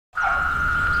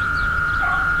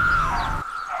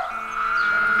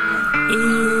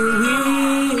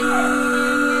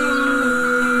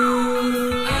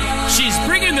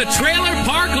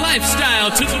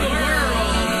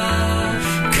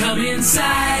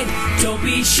don't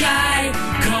be shy,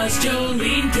 cause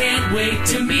Jolene can't wait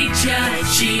to meet ya.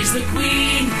 She's the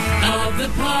queen of the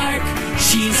park.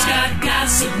 She's got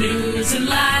gossip, news, and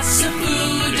lots of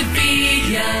food to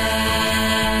feed ya.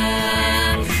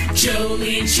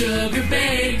 Jolene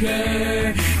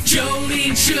Sugarbaker.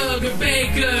 Jolene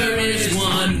Sugarbaker is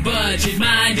one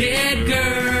budget-minded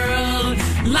girl.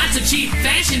 Lots of cheap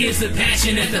fashion is the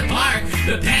passion at the park.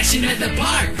 The passion at the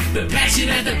park. The passion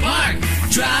at the park.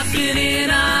 Dropping in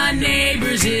on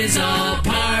neighbors is all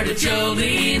part of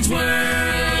Jolene's world.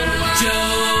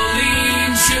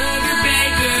 Jolene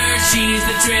Sugarbaker, she's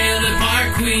the trailer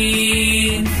park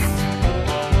queen.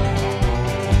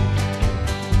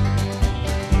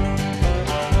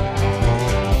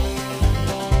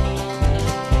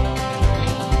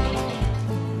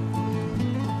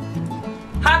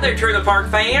 Hi there, Trailer Park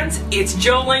fans. It's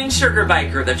Jolene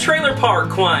Sugarbaker, the Trailer Park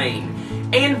Queen.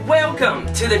 And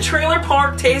welcome to the Trailer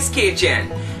Park Test Kitchen.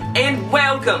 And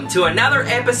welcome to another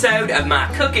episode of my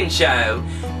cooking show,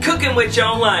 Cooking with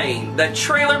Jolene, the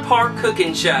Trailer Park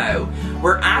Cooking Show,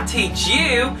 where I teach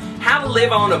you how to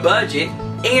live on a budget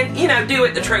and, do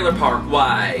it the trailer park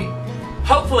way.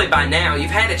 Hopefully by now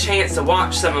you've had a chance to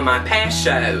watch some of my past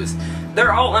shows.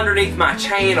 They're all underneath my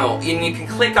channel, and you can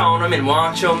click on them and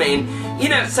watch them, and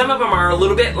some of them are a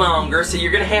little bit longer, so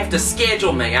you're going to have to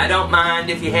schedule me. I don't mind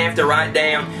if you have to write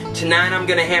down, tonight I'm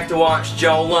going to have to watch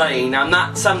Jolene. I'm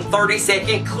not some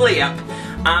 30-second clip.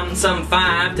 I'm some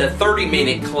 5 to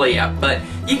 30-minute clip, but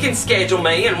you can schedule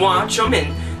me and watch them,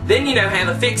 and then you know how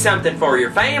to fix something for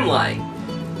your family.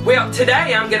 Well,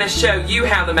 today I'm going to show you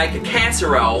how to make a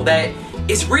casserole that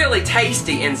is really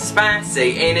tasty and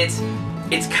spicy, and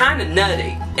it's kind of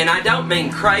nutty, and I don't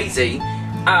mean crazy.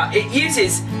 It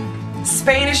uses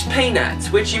Spanish peanuts,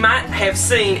 which you might have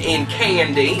seen in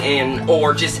candy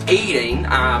or just eating.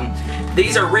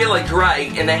 These are really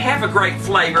great, and they have a great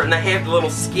flavor, and they have the little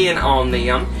skin on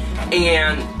them.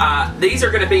 And these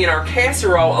are going to be in our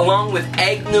casserole along with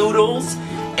egg noodles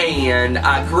and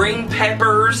green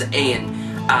peppers and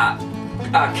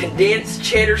condensed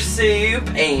cheddar soup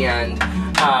and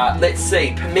let's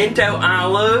see, pimento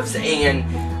olives, and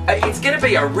it's going to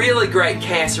be a really great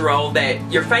casserole that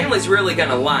your family's really going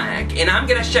to like. And I'm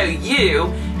going to show you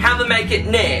how to make it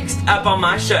next up on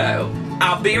my show.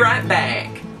 I'll be right back.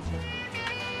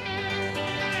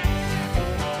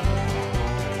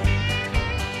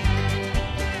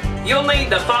 You'll need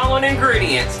the following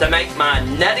ingredients to make my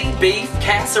nutty beef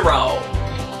casserole.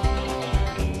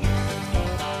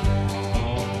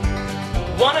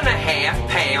 1½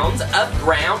 pounds of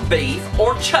ground beef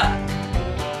or chuck.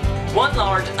 1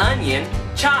 large onion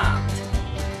chopped.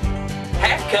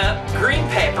 ½ cup green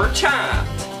pepper chopped.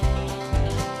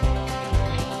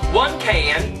 1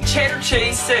 can cheddar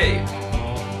cheese soup.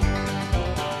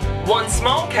 1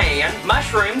 small can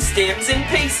mushroom stems in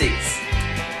pieces.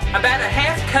 About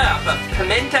 ½ cup of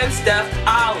pimento stuffed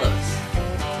olives.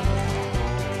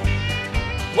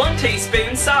 1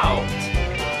 teaspoon salt.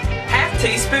 ½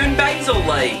 teaspoon basil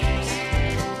leaves.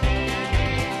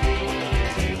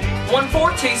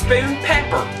 1/4 teaspoon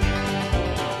pepper.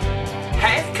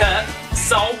 ½ cup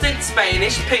salted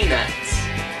Spanish peanuts.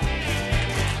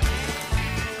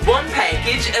 1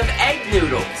 package of egg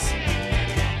noodles.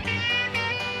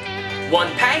 1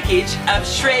 package of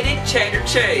shredded cheddar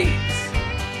cheese.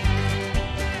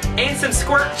 And some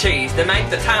squirt cheese to make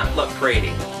the top look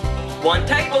pretty. 1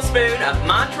 tablespoon of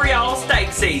Montreal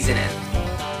steak seasoning.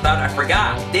 Thought I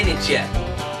forgot, didn't ya?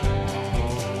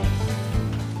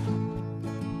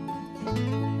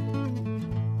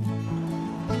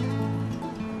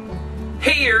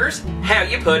 Here's how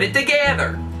you put it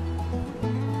together.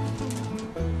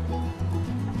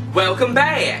 Welcome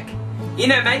back.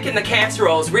 Making the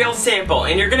casserole is real simple,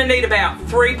 and you're going to need about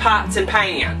 3 pots and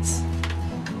pans.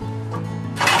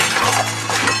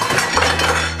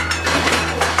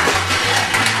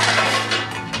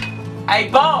 A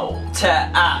bowl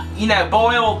to,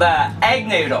 boil the egg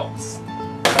noodles.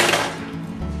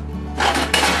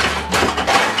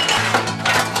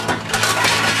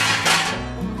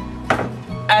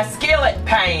 A skillet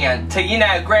pan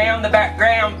to, ground the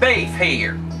ground beef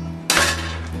here.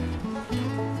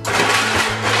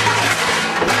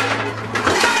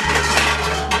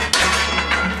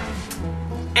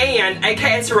 And a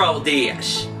casserole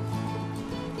dish.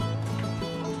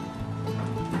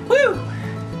 Woo!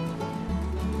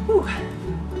 Whew.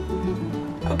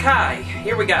 Okay,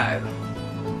 here we go.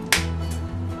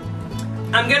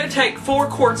 I'm going to take 4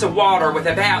 quarts of water with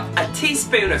about a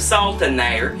teaspoon of salt in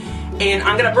there, and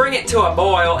I'm going to bring it to a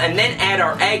boil and then add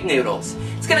our egg noodles.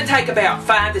 It's going to take about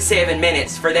 5 to 7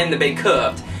 minutes for them to be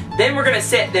cooked. Then we're going to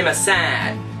set them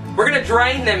aside. We're We're going to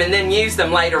drain them and then use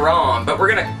them later on, but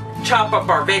we're going to chop up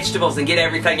our vegetables and get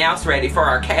everything else ready for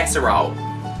our casserole.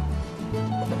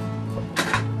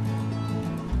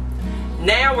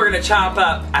 Now we're going to chop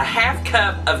up a ½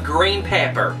 cup of green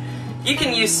pepper. You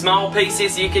can use small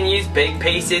pieces, you can use big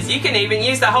pieces, you can even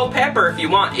use the whole pepper if you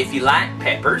want, if you like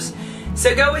peppers.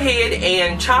 So go ahead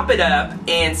and chop it up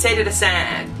and set it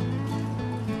aside.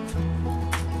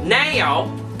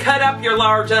 Now, cut up your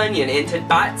large onion into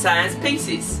bite-sized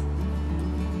pieces.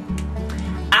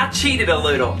 I cheated a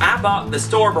little. I bought the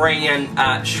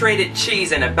store-brand shredded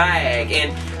cheese in a bag,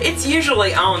 and it's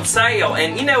usually on sale,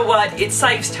 and you know what? It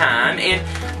saves time, and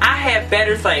I have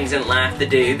better things in life to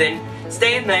do than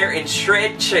stand there and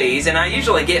shred cheese, and I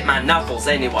usually get my knuckles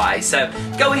anyway, so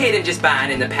go ahead and just buy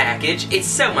it in the package. It's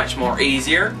so much more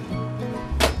easier.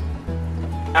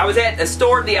 I was at the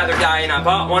store the other day and I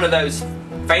bought one of those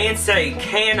fancy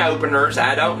can openers.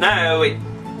 I don't know, it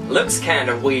looks kind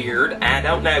of weird. I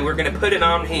don't know. We're going to put it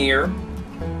on here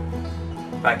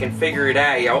if I can figure it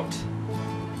out.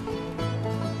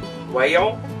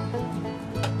 Well,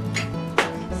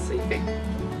 let's see if it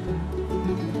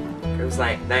goes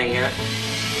like that.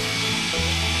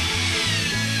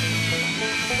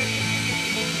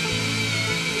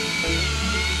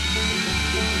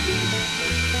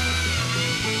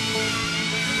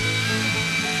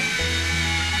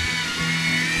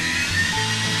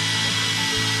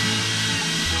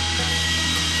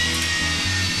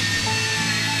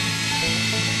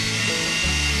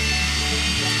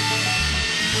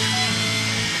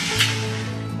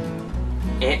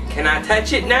 And can I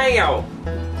touch it now?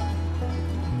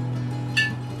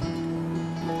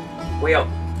 Well,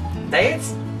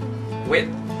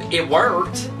 it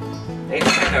worked.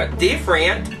 It's kind of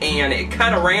different, and it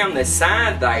cut around the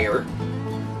side there.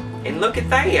 And look at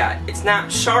that. It's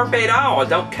not sharp at all.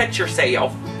 Don't cut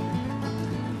yourself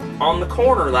on the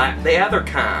corner like the other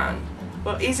kind.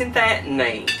 Well, isn't that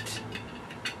neat?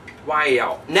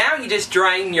 Wow. Now you just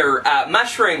drain your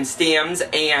mushroom stems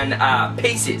and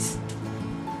pieces.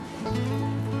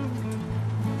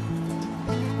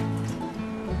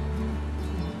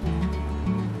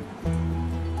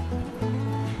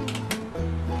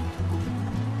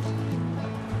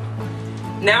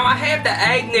 Now I have the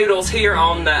egg noodles here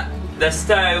on the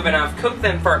stove, and I've cooked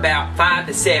them for about 5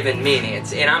 to 7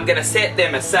 minutes, and I'm going to set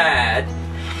them aside,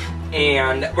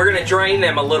 and we're going to drain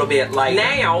them a little bit later.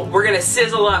 Now we're going to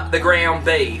sizzle up the ground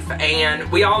beef,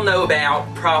 and we all know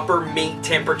about proper meat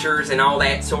temperatures and all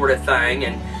that sort of thing,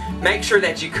 and make sure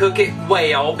that you cook it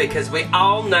well, because we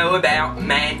all know about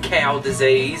mad cow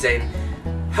disease, and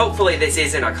hopefully this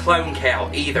isn't a clone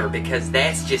cow either, because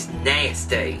that's just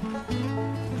nasty.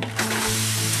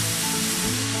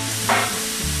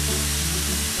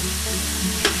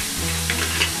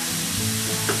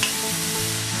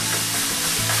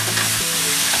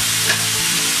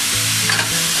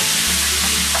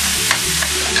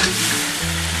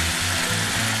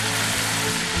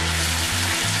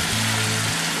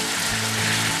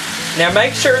 Now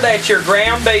make sure that your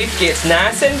ground beef gets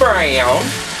nice and brown.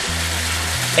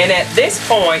 And at this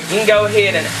point, you can go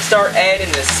ahead and start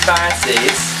adding the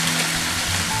spices.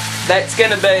 That's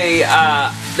going to be,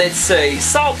 let's see,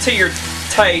 salt to your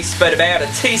taste, but about a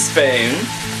teaspoon.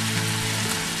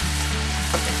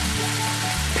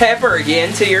 Pepper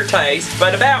again to your taste,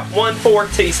 but about 1/4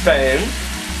 teaspoon.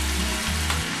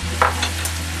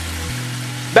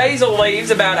 Basil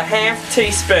leaves, about a ½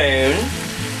 teaspoon.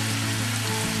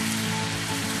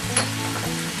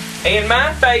 And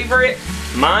my favorite,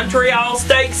 Montreal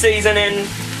steak seasoning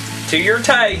to your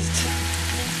taste.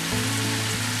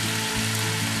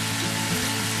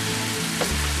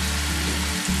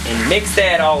 And mix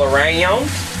that all around.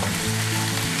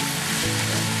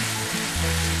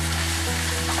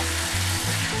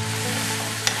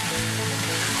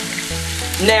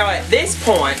 Now at this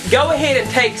point, go ahead and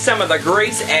take some of the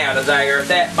grease out of there if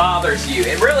that bothers you.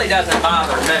 It really doesn't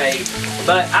bother me,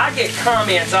 but I get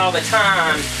comments all the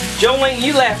time, Jolene,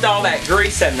 you left all that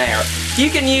grease in there.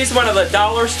 You can use one of the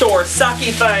dollar store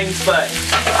sucky things, but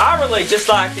I really just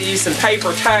like to use some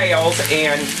paper towels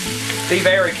and be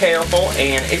very careful,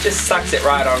 and it just sucks it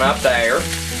right on up there.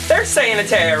 They're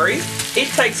sanitary. It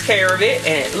takes care of it,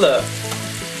 and look,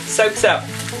 soaks up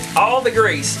all the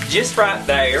grease just right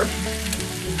there.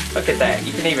 Look at that.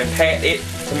 You can even pat it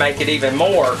to make it even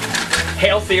more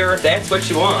healthier if that's what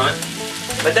you want.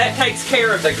 But that takes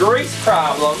care of the grease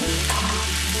problem.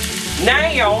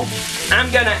 Now, I'm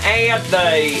going to add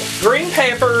the green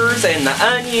peppers and the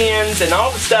onions and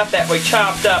all the stuff that we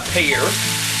chopped up here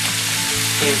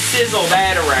and sizzle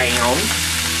that around.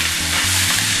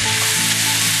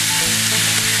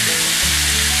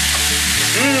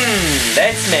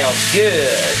 That smells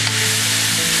good.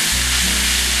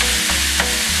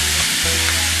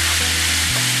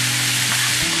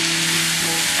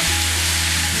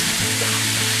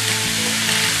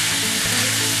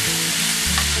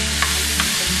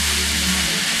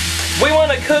 We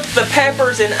want to cook the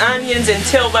peppers and onions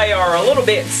until they are a little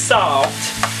bit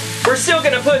soft. We're still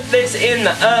going to put this in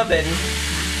the oven,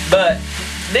 but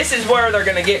this is where they're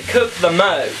going to get cooked the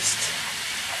most.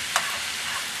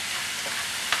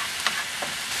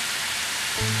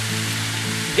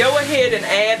 Go ahead and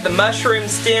add the mushroom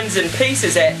stems and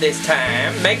pieces at this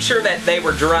time. Make sure that they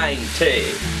were drained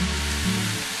too.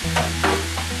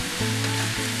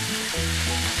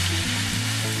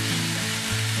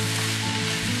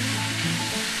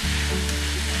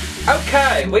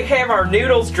 Okay, we have our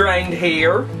noodles drained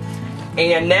here,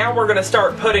 and now we're going to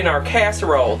start putting our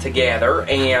casserole together,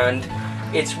 and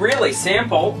it's really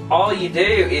simple. All you do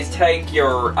is take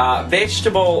your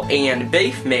vegetable and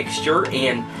beef mixture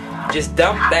and just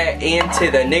dump that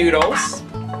into the noodles.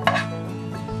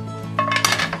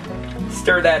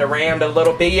 Stir that around a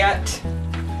little bit.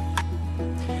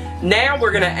 Now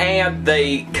we're going to add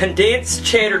the condensed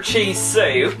cheddar cheese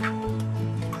soup.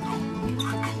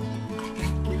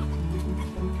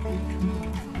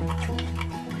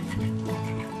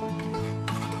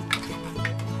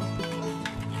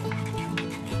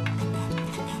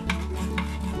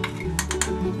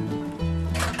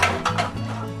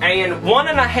 And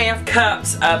 1.5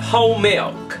 cups of whole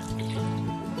milk.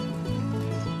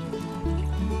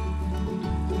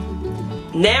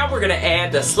 Now we're going to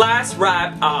add the sliced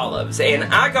ripe olives, and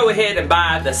I go ahead and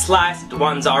buy the sliced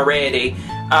ones already.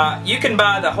 You can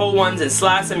buy the whole ones and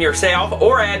slice them yourself,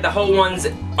 or add the whole ones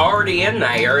already in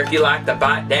there if you like to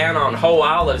bite down on whole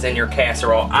olives in your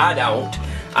casserole. I don't.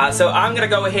 So I'm going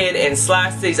to go ahead and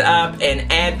slice these up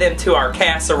and add them to our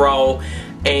casserole.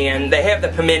 And they have the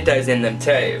pimentos in them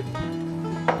too.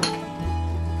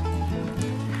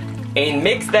 And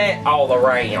mix that all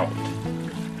around.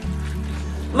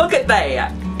 Look at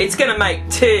that. It's going to make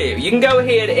 2. You can go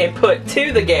ahead and put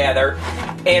 2 together.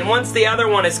 And once the other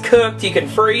one is cooked, you can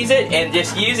freeze it and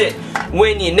just use it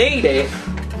when you need it.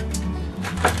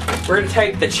 We're going to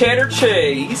take the cheddar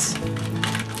cheese.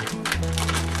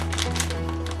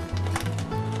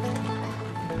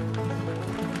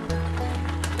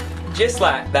 Just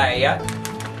like that.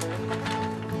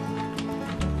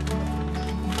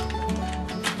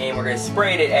 And we're going to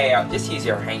spread it out. Just use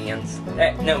your hands.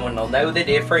 No one will know the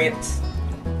difference.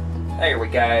 There we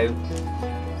go.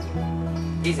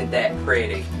 Isn't that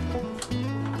pretty?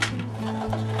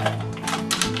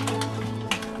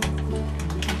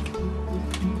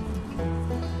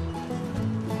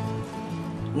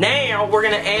 Now we're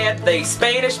going to add the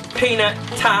Spanish peanut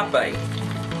topping.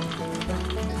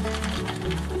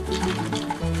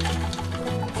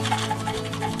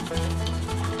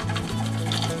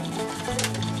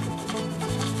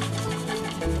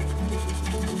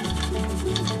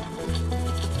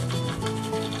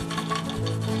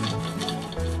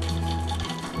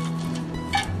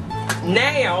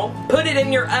 Now, put it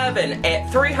in your oven at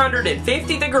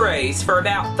 350 degrees for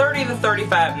about 30 to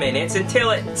 35 minutes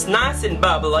until it's nice and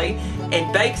bubbly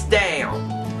and bakes down.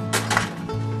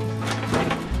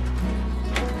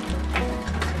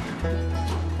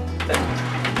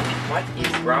 What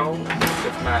is wrong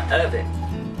with my oven?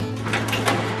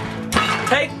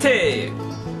 Take 2.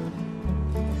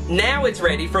 Now it's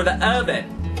ready for the oven.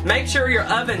 Make sure your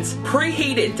oven's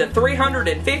preheated to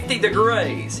 350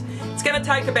 degrees. It's going to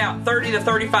take about 30 to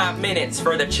 35 minutes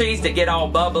for the cheese to get all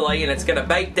bubbly, and it's going to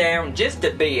bake down just a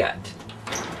bit.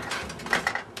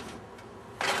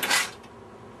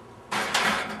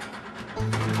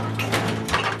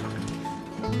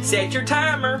 Set your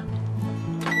timer.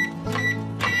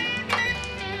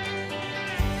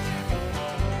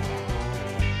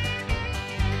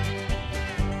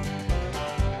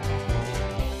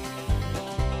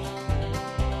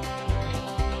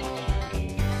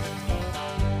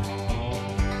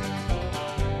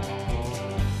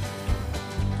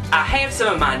 I have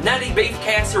some of my Nutty beef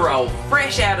casserole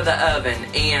fresh out of the oven,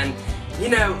 and you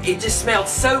know, it just smelled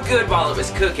so good while it was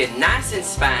cooking, nice and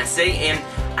spicy, and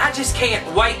I just can't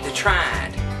wait to try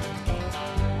it.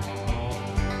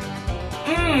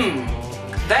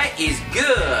 That is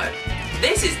good.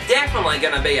 This is definitely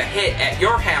going to be a hit at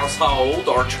your household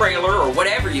or trailer or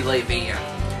whatever you live in.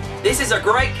 This is a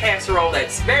great casserole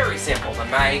that's very simple to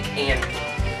make, and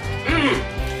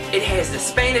it has the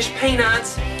Spanish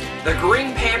peanuts, the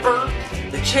green pepper,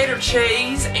 the cheddar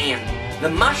cheese, and the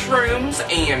mushrooms,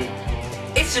 and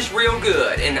it's just real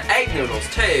good. And the egg noodles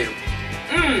too.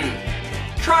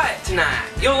 Try it tonight.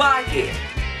 You'll like it.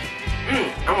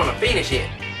 I want to finish it.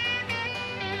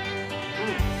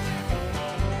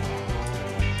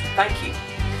 Thank you.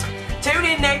 Tune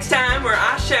in next time where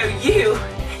I show you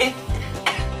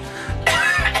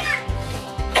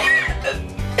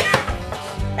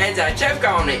as I choke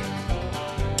on it,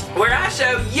 where I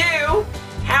show you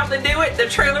how to do it the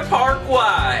Trailer Park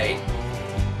way.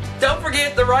 Don't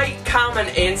forget to rate,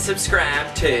 comment, and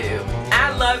subscribe too.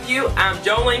 I love you. I'm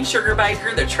Jolene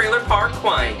Sugarbaker, the Trailer Park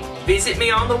Queen. Visit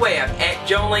me on the web at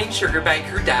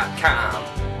jolenesugarbaker.com.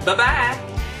 Bye-bye.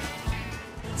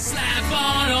 Slap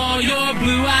on all your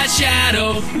blue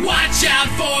eyeshadow. Watch out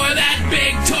for that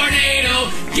big tornado.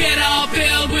 Get all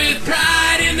filled with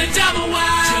pride in the double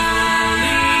wide.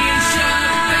 Jolene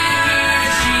Sugarbaker,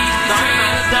 she's the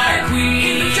Trailer Park Queen.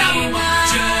 In the double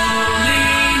wide.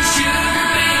 Jolene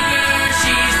Sugarbaker,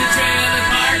 she's the Trailer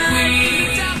Park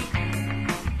Queen.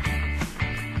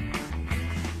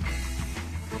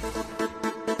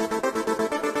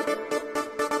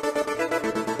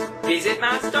 Visit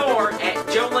my store at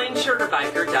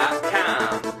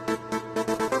jolenesugarbaker.com.